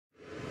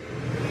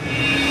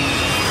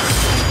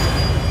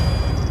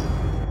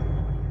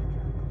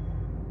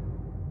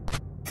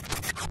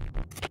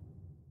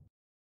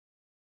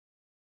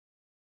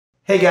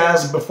Hey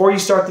guys, before you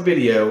start the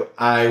video,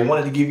 I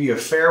wanted to give you a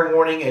fair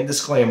warning and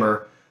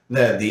disclaimer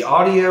that the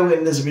audio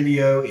in this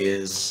video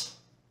is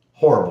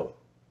horrible.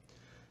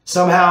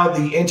 Somehow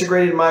the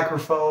integrated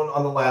microphone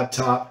on the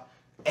laptop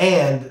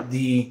and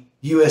the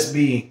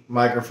USB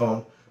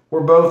microphone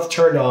were both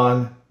turned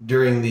on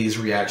during these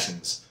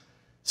reactions.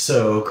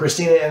 So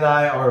Christina and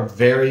I are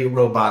very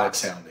robotic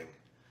sounding.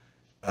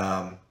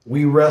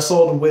 We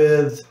wrestled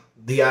with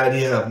the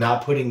idea of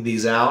not putting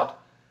these out,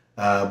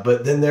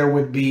 but then there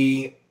would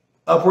be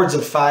upwards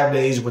of 5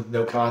 days with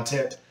no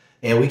content,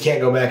 and we can't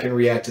go back and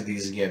react to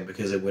these again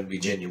because it wouldn't be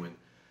genuine.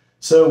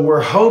 So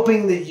we're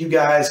hoping that you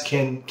guys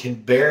can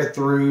bear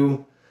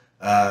through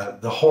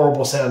the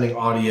horrible sounding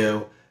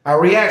audio.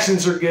 Our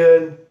reactions are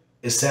good.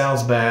 It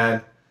sounds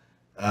bad.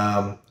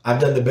 I've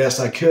done the best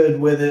I could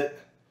with it.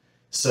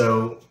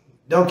 So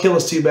don't kill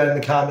us too bad in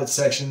the comments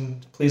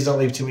section. Please don't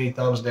leave too many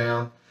thumbs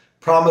down.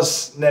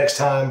 Promise next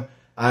time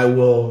I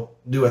will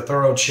do a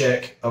thorough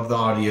check of the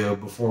audio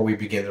before we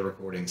begin the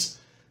recordings.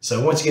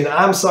 So once again,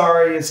 I'm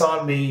sorry. It's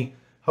on me.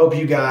 Hope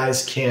you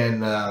guys can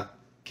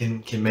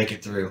make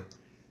it through.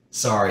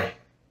 Sorry.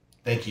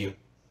 Thank you.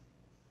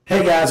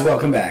 Hey guys,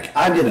 welcome back.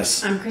 I'm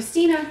Dennis. I'm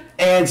Christina.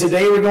 And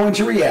today we're going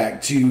to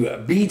react to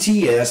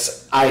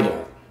BTS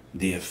Idol,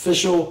 the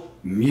official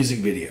music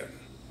video.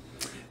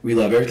 We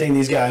love everything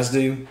these guys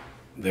do.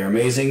 They're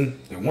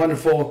amazing. They're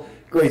wonderful.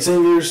 Great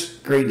singers,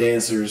 great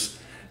dancers.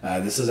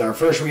 This is our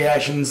first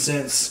reaction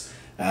since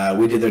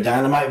we did their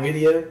Dynamite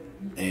video,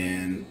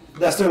 and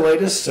that's their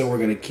latest, so we're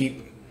going to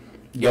keep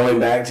going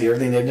back to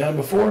everything they've done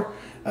before.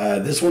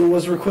 This one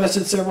was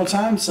requested several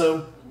times,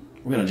 so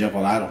we're going to jump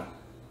on Idol.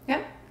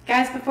 Yep.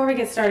 Guys, before we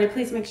get started,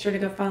 please make sure to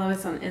go follow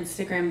us on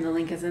Instagram. The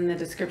link is in the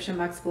description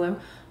box below.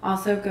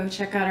 Also, go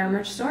check out our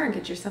merch store and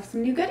get yourself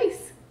some new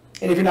goodies.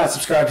 And if you're not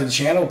subscribed to the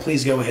channel,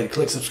 please go ahead and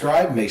click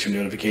subscribe, make sure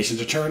notifications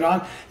are turned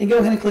on, and go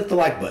ahead and click the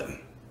like button.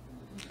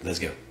 Let's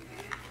go.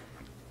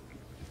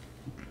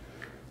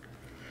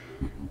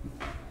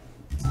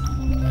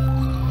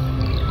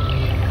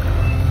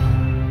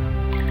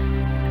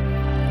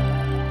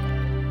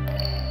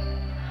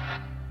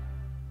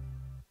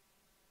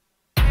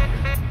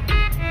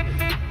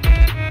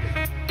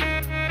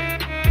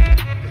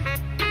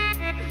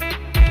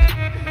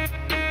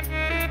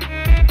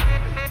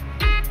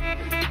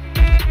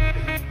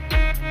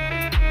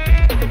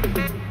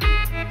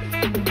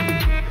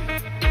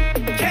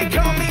 Can't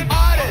call me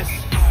artist,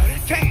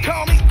 can't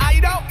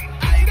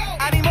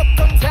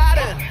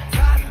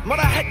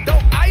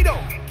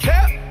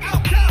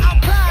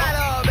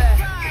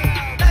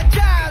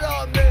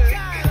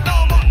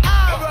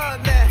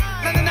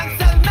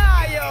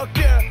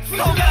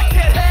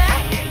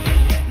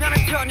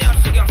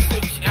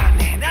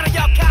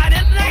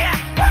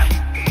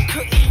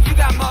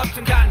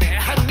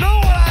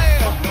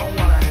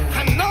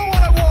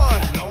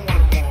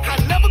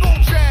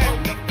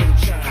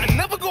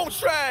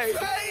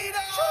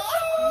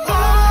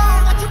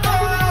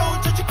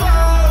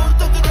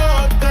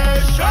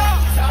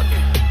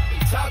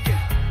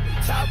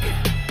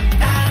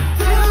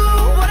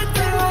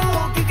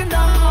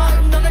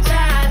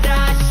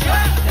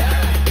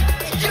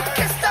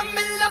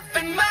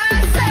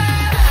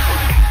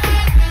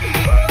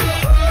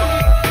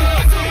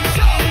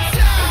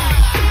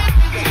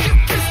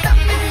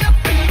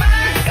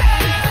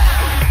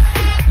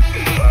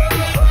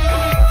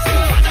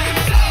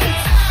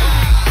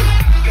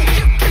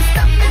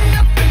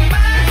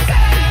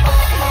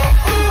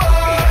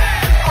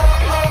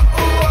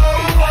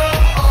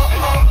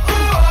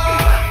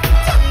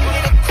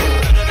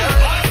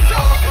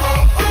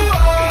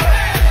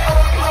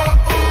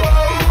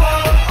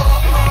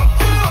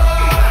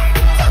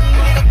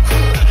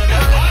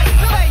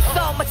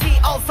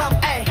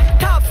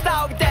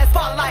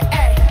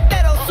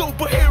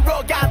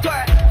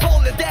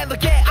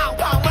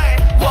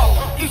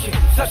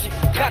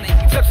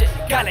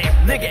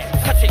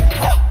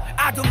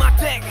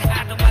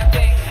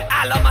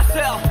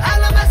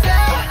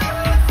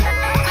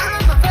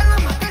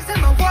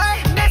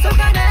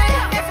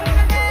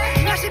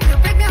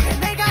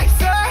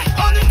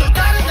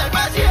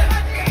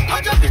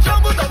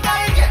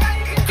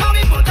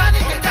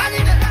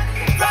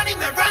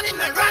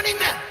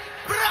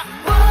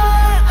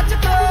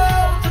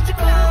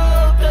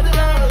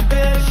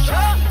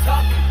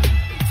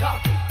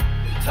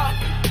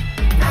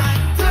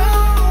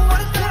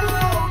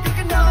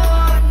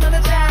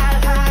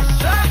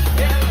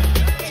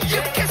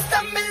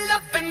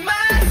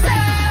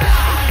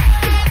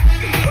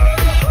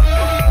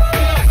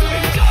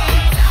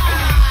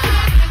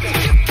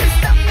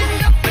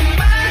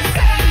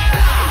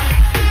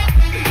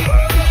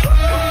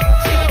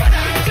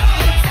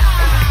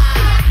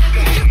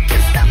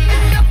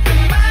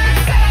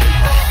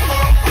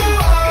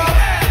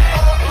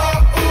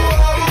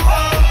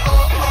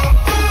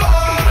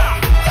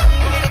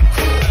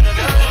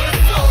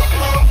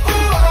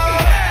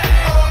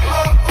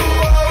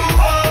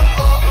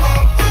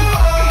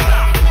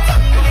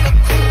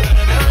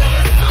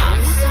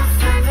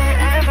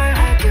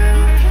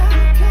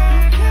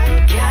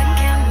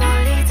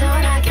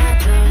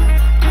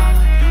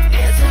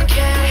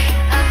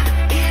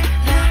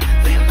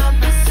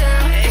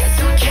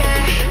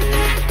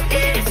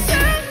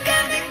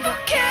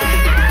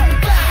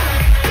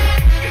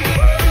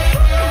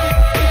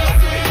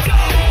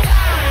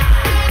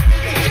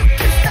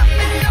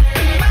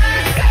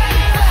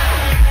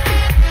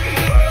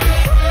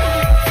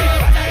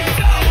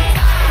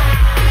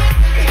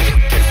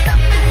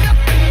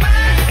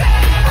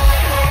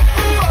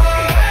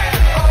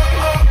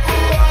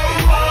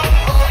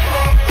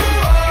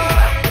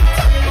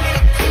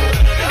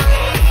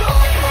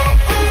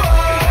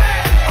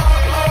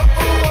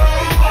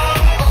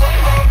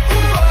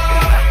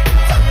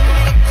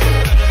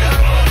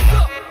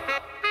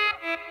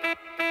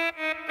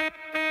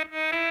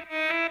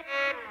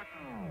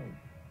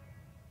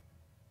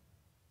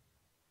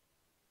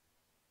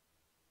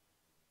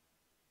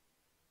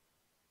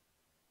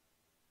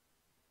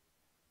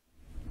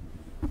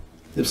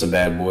There's some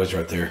bad boys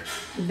right there.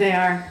 They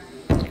are,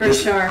 for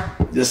sure.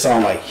 This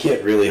song like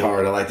hit really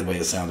hard. I like the way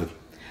it sounded.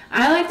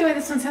 I like the way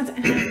this one sounds,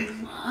 and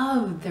I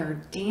love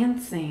their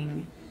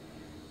dancing.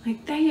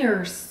 Like, they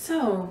are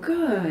so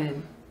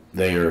good.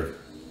 They are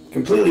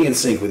completely in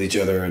sync with each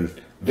other and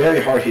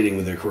very hard-hitting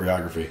with their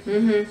choreography.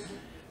 Mm-hmm.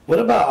 What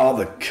about all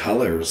the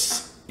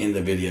colors in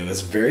the video?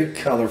 It's very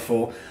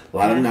colorful. A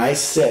lot of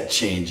nice set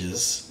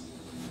changes.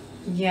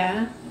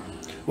 Yeah.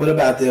 What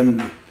about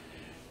them?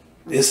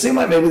 It seemed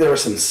like maybe there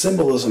was some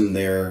symbolism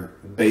there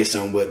based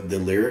on what the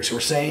lyrics were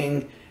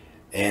saying,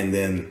 and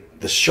then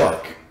the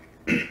shark.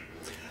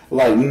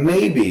 Like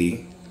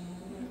maybe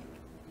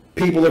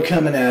people are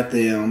coming at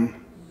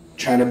them,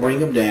 trying to bring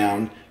them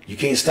down. You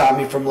can't stop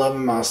me from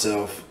loving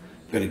myself.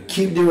 I'm going to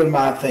keep doing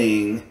my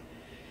thing.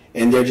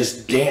 And they're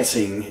just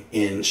dancing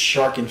in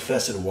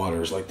shark-infested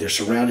waters. Like they're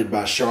surrounded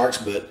by sharks,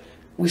 but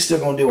we still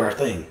going to do our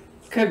thing.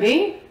 Could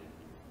be.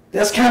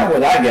 That's kind of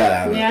what I got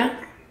out of it.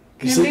 Yeah.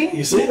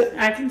 You see it?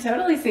 I can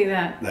totally see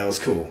that. That was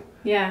cool.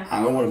 Yeah.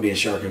 I don't want to be in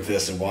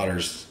shark-infested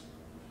waters,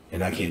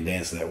 and I can't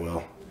dance that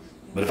well.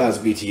 But if I was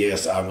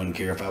BTS, I wouldn't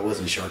care if I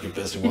was in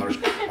shark-infested waters.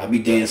 I'd be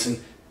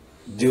dancing,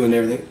 doing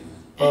everything.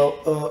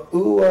 Oh,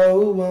 ooh, oh,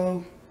 ooh,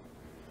 oh.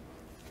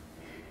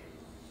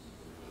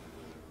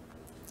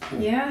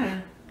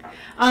 Yeah.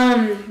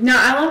 No,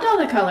 I loved all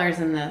the colors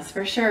in this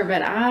for sure,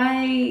 but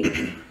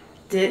I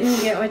didn't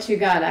get what you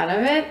got out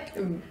of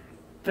it.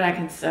 But I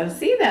can so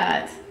see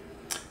that.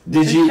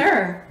 Did you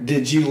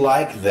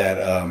like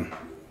that?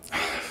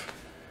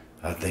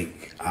 I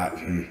think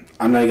I'm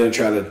not going to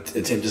try to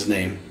attempt his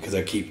name because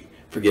I keep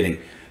forgetting.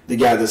 The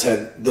guy that's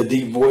had the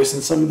deep voice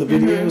in some of the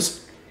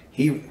videos.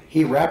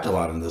 He rapped a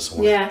lot in this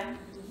one. Yeah.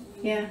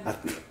 Yeah.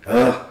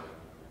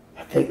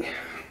 I think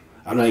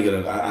I'm not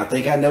even gonna. I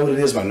think I know what it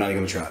is, but I'm not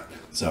even gonna try it.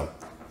 So,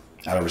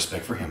 out of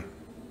respect for him.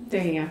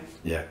 There you go.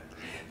 Yeah,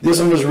 this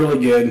one was really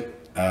good.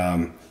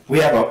 We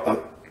have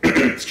a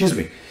excuse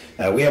me.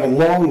 We have a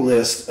long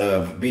list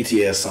of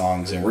BTS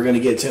songs, and we're gonna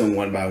get to them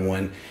one by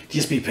one.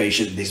 Just be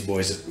patient. These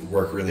boys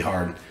work really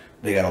hard.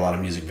 They got a lot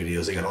of music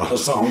videos. They got a lot of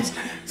songs.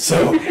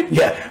 So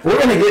yeah, we're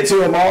gonna get to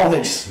them all.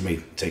 It just may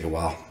take a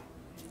while.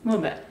 A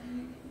little bit.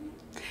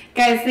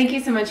 Guys, thank you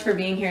so much for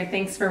being here.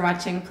 Thanks for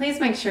watching. Please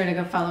make sure to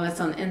go follow us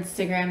on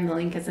Instagram. The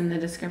link is in the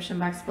description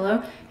box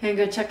below. And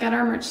go check out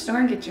our merch store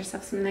and get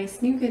yourself some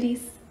nice new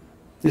goodies.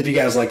 If you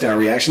guys liked our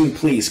reaction,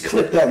 please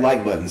click that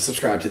like button,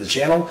 subscribe to the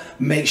channel,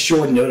 make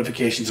sure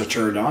notifications are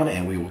turned on,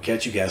 and we will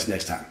catch you guys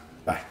next time.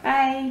 Bye.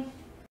 Bye.